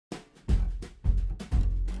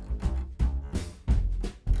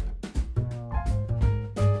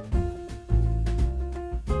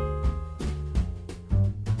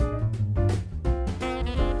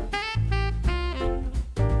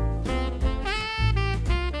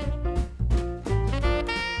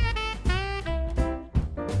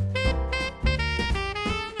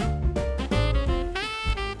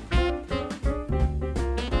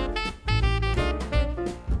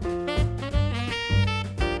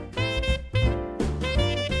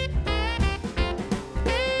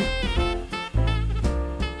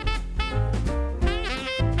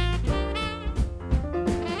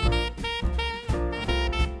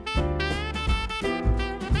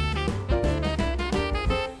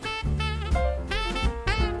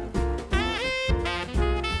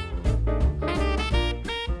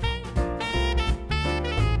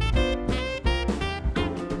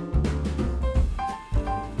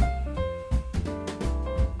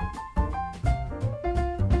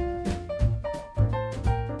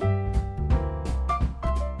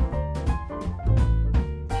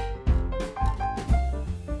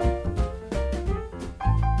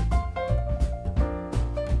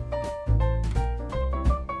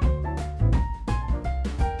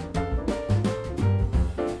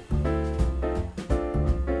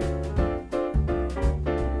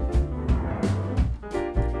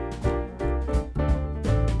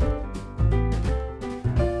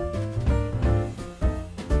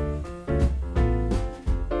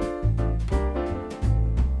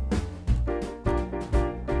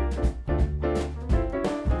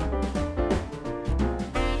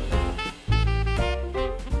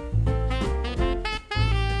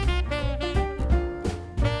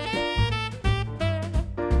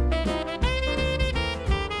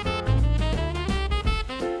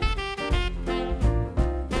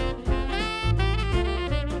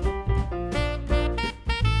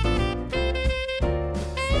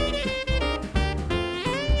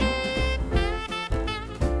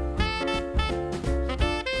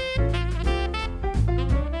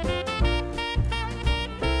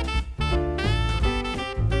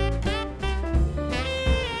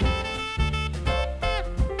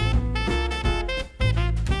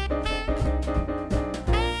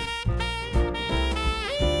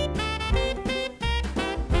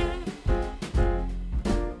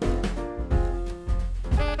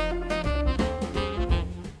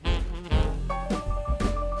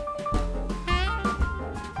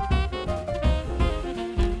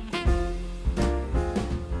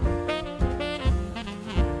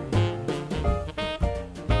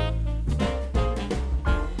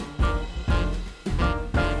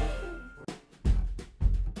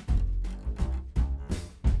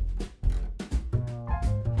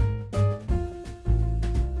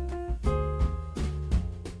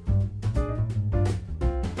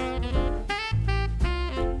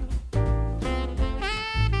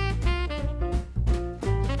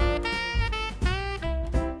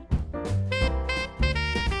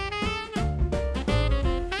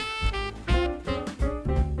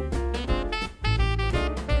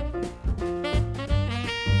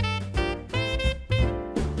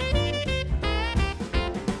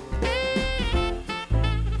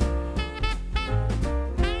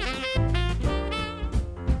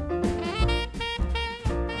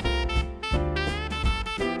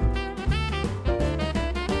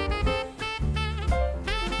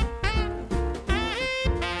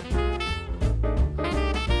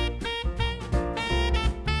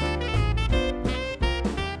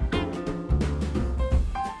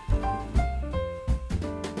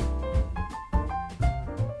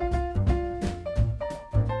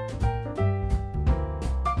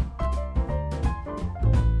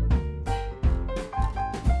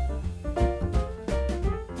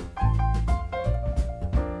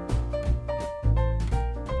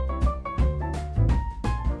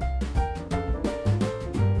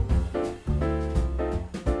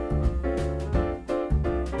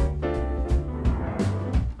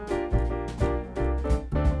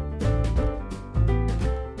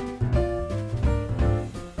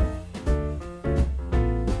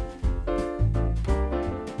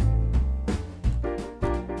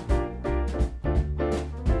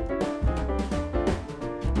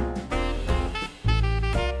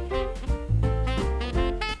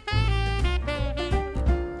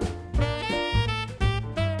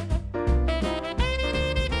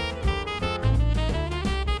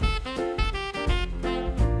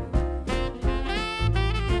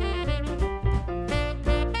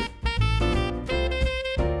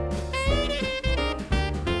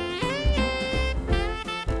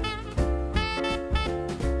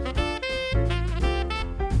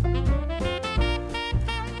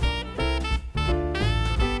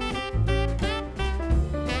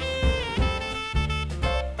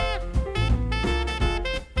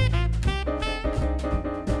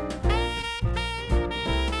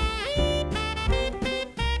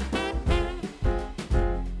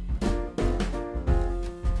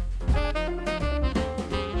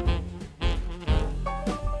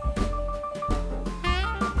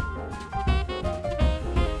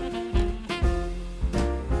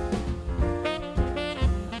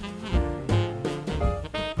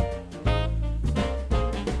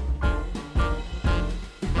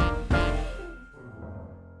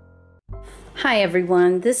Hi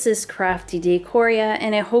everyone, this is Crafty Decoria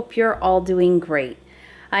and I hope you're all doing great.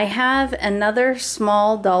 I have another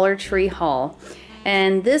small Dollar Tree haul,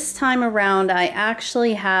 and this time around I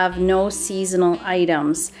actually have no seasonal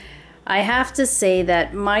items. I have to say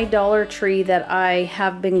that my Dollar Tree that I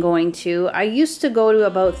have been going to, I used to go to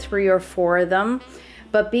about 3 or 4 of them,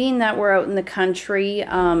 but being that we're out in the country,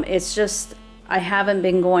 it's just I haven't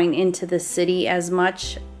been going into the city as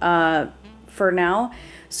much for now.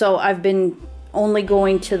 So I've been only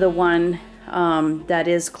going to the one that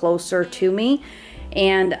is closer to me.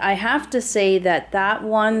 And I have to say that that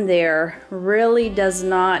one there really does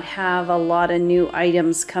not have a lot of new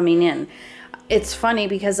items coming in. It's funny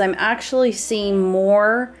because I'm actually seeing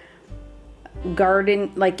more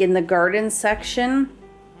garden, like in the garden section,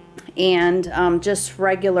 and just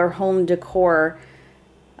regular home decor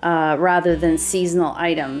rather than seasonal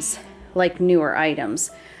items, like newer items.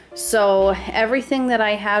 So everything that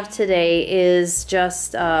I have today is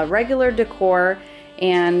just regular decor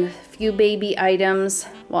and a few baby items.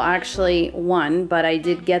 Well, actually one, but I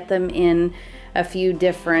did get them in a few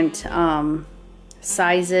different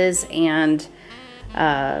sizes and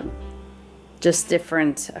just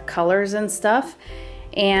different colors and stuff.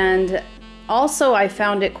 And also I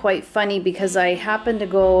found it quite funny because I happened to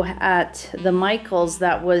go at the Michaels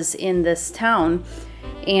that was in this town,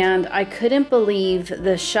 and I couldn't believe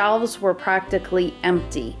the shelves were practically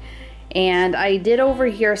empty. And I did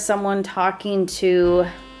overhear someone talking to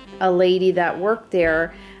a lady that worked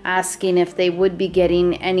there asking if they would be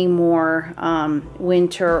getting any more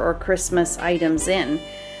winter or Christmas items in.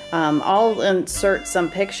 I'll insert some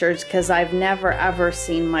pictures because I've never ever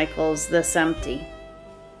seen Michael's this empty.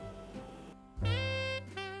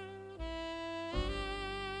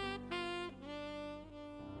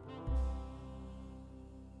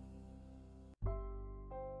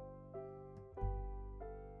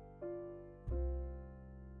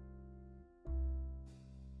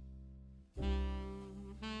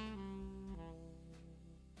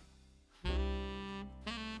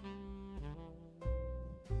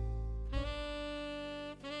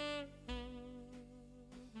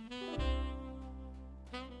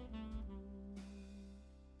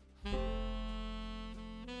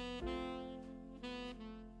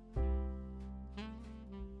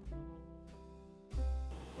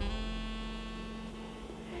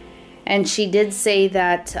 And she did say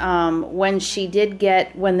that when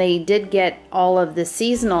they did get all of the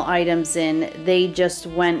seasonal items in, they just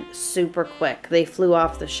went super quick. They flew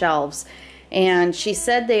off the shelves. And she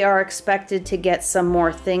said they are expected to get some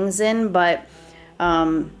more things in, but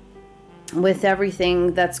with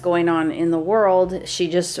everything that's going on in the world, she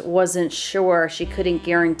just wasn't sure. She couldn't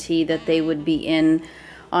guarantee that they would be in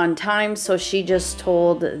on time, so she just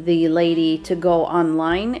told the lady to go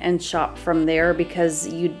online and shop from there because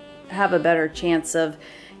you'd have a better chance of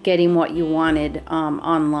getting what you wanted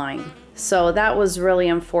online. So that was really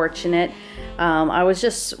unfortunate. I was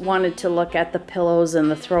just wanted to look at the pillows and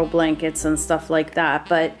the throw blankets and stuff like that,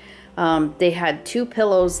 but they had 2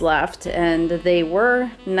 pillows left and they were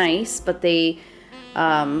nice, but they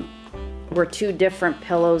were 2 different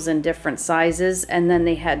pillows in different sizes, and then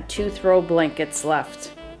they had 2 throw blankets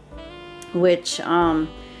left, which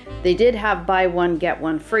they did have buy one get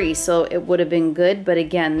one free, so it would have been good, but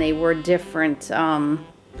again they were different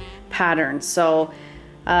patterns, so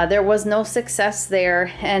there was no success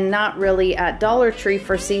there, and not really at Dollar Tree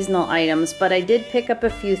for seasonal items. But I did pick up a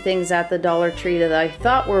few things at the Dollar Tree that I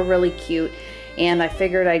thought were really cute, and I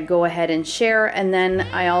figured I'd go ahead and share. And then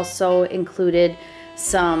I also included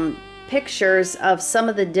some pictures of some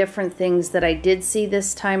of the different things that I did see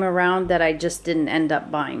this time around that I just didn't end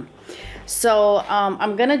up buying. So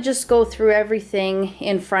I'm gonna just go through everything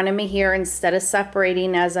in front of me here instead of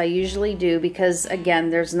separating as I usually do, because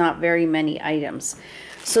again there's not very many items.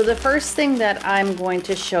 So the first thing that I'm going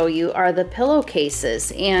to show you are the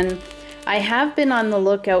pillowcases, and I have been on the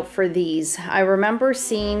lookout for these. I remember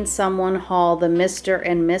seeing someone haul the Mr.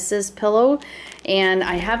 and Mrs. pillow, and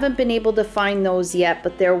I haven't been able to find those yet,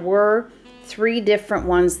 but there were 3 different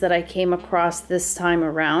ones that I came across this time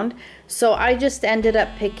around. So I just ended up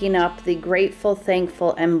picking up the Grateful,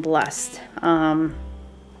 Thankful, and Blessed.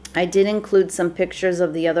 I did include some pictures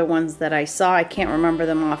of the other ones that I saw. I can't remember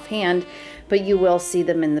them offhand, but you will see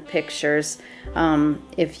them in the pictures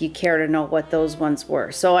if you care to know what those ones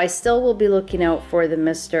were. So I still will be looking out for the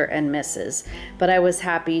Mr. and Mrs., but I was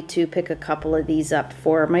happy to pick a couple of these up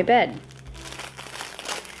for my bed.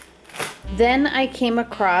 Then I came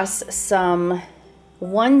across some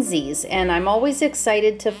onesies, and I'm always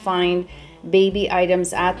excited to find baby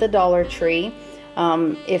items at the Dollar Tree.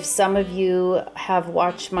 If some of you have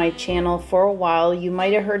watched my channel for a while, you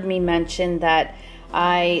might have heard me mention that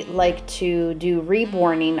I like to do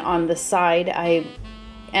reborning on the side. I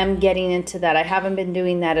am getting into that. I haven't been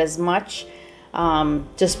doing that as much,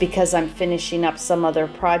 just because I'm finishing up some other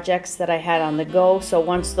projects that I had on the go. So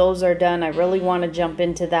once those are done, I really want to jump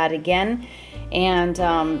into that again. And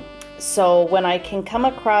so when I can come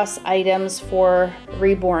across items for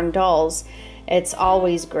reborn dolls, it's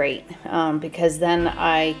always great, because then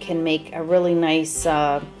I can make a really nice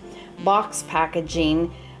box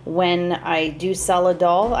packaging. When I do sell a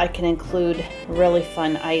doll, I can include really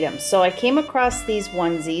fun items. So I came across these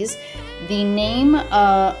onesies. The name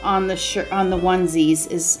on the onesies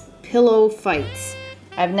is Pillow Fights.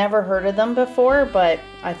 I've never heard of them before, but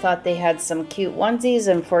I thought they had some cute onesies,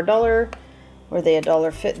 and for $1, were they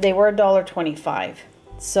 $1.50? They were $1.25.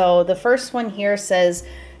 So the first one here says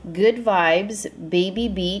Good Vibes, Baby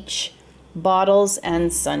Beach, Bottles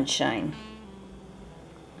and Sunshine,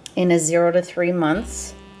 in a 0 to 3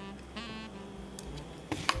 months.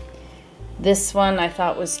 This one I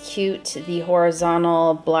thought was cute, the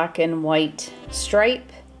horizontal black and white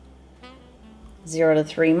stripe, 0 to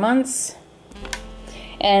 3 months.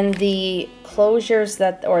 And the closures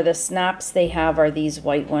that, or the snaps they have, are these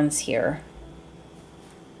white ones here.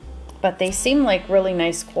 But they seem like really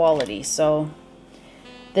nice quality. So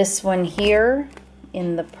this one here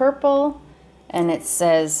in the purple, and it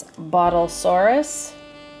says Bottlesaurus,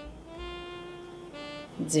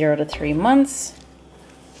 0 to 3 months.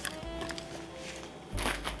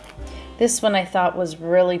 This one I thought was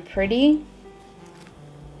really pretty,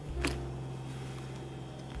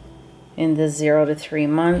 in the 0 to 3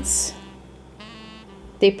 months.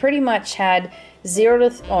 They pretty much had 0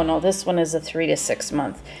 to, oh no, this one is a 3 to 6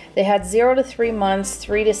 month. They had 0 to 3 months,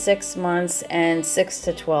 3 to 6 months, and 6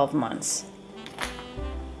 to 12 months.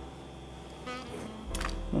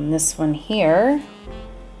 And this one here,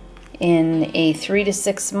 in a 3 to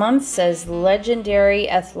 6 months, says Legendary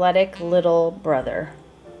Athletic Little Brother.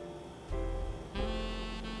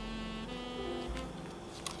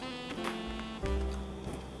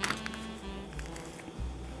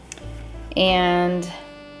 And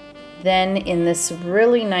then in this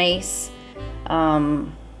really nice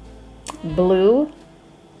blue,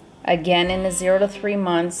 again in a 0 to 3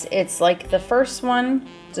 months, it's like the first one,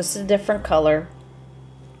 just a different color.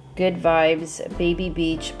 Good Vibes, Baby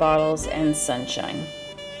Beach, Bottles and Sunshine.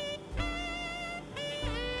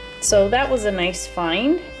 So that was a nice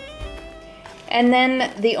find. And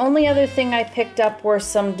then the only other thing I picked up were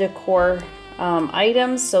some decor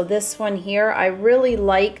items. So this one here, I really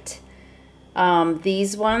liked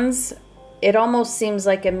these ones. It almost seems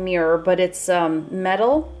like a mirror, but it's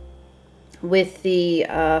metal with the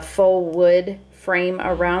faux wood frame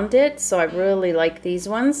around it. So I really like these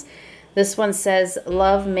ones. This one says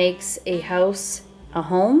Love Makes a House a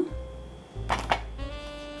Home.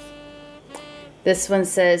 This one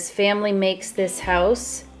says Family Makes This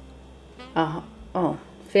House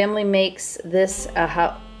Family makes this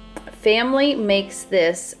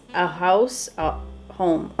a house a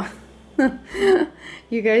home.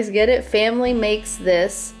 You guys get it? Family makes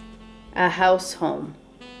this a house home.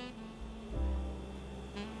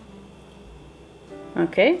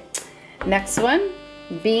 Okay, next one.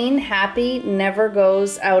 Being happy never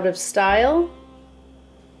goes out of style.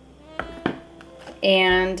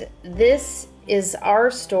 And this is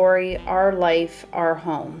our story, our life, our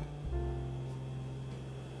home.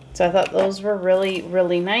 So I thought those were really,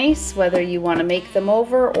 really nice, whether you want to make them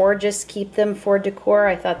over or just keep them for decor.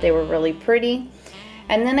 I thought they were really pretty.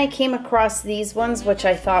 And then I came across these ones, which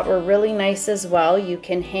I thought were really nice as well. You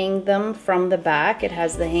can hang them from the back. It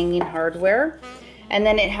has the hanging hardware. And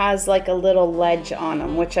then it has like a little ledge on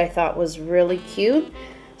them, which I thought was really cute.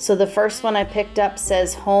 So the first one I picked up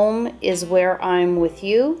says, Home is where I'm with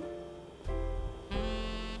you.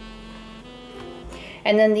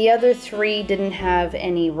 And then the other three didn't have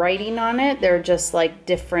any writing on it. They're just like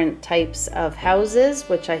different types of houses,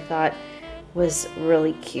 which I thought was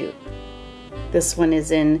really cute. This one is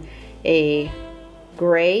in a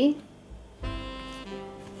gray,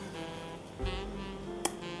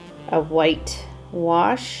 a white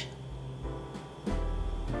wash,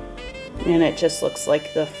 and it just looks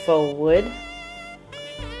like the faux wood.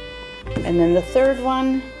 And then the third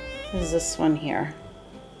one is this one here.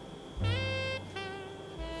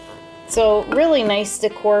 So really nice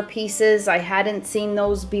decor pieces. I hadn't seen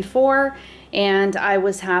those before, and I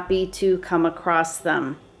was happy to come across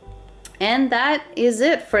them. And that is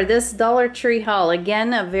it for this Dollar Tree haul.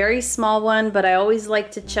 Again, a very small one, but I always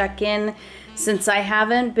like to check in since I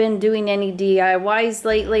haven't been doing any DIYs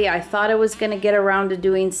lately, I thought I was going to get around to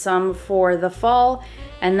doing some for the fall,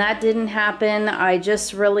 and that didn't happen. I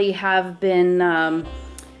just really have been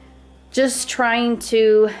just trying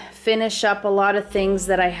to finish up a lot of things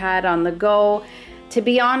that I had on the go. To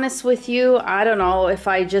be honest with you, I don't know if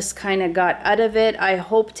I just kind of got out of it. I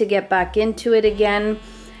hope to get back into it again.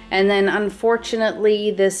 And then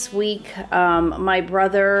unfortunately this week, my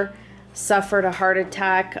brother suffered a heart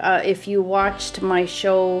attack. If you watched my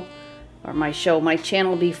show, or my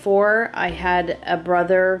channel before, I had a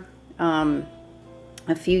brother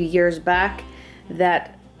a few years back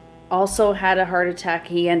that also had a heart attack.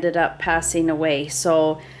 He ended up passing away.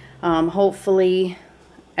 So hopefully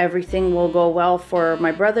everything will go well for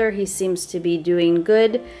my brother. He seems to be doing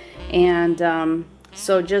good. And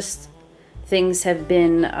so just things have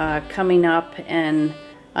been coming up, and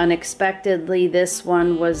unexpectedly this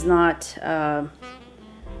one was not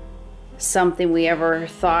something we ever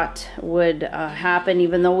thought would happen,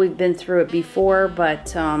 even though we've been through it before.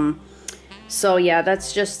 But so yeah,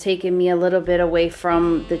 that's just taken me a little bit away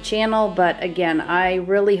from the channel. But again, I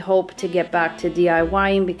really hope to get back to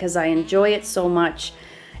DIYing because I enjoy it so much.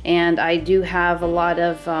 And I do have a lot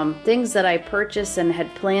of things that I purchased and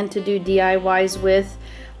had planned to do DIYs with.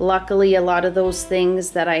 Luckily, a lot of those things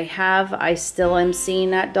that I have, I still am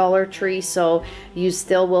seeing at Dollar Tree. So you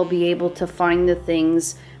still will be able to find the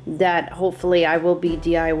things that hopefully I will be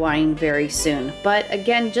DIYing very soon. But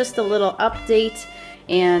again, just a little update.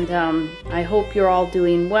 And I hope you're all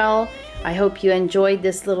doing well. I hope you enjoyed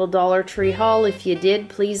this little Dollar Tree haul. If you did,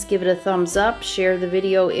 please give it a thumbs up. Share the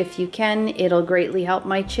video if you can. It'll greatly help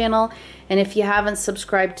my channel. And if you haven't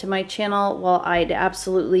subscribed to my channel, well, I'd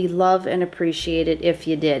absolutely love and appreciate it if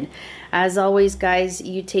you did. As always, guys,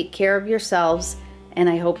 you take care of yourselves, and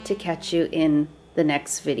I hope to catch you in the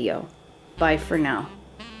next video. Bye for now.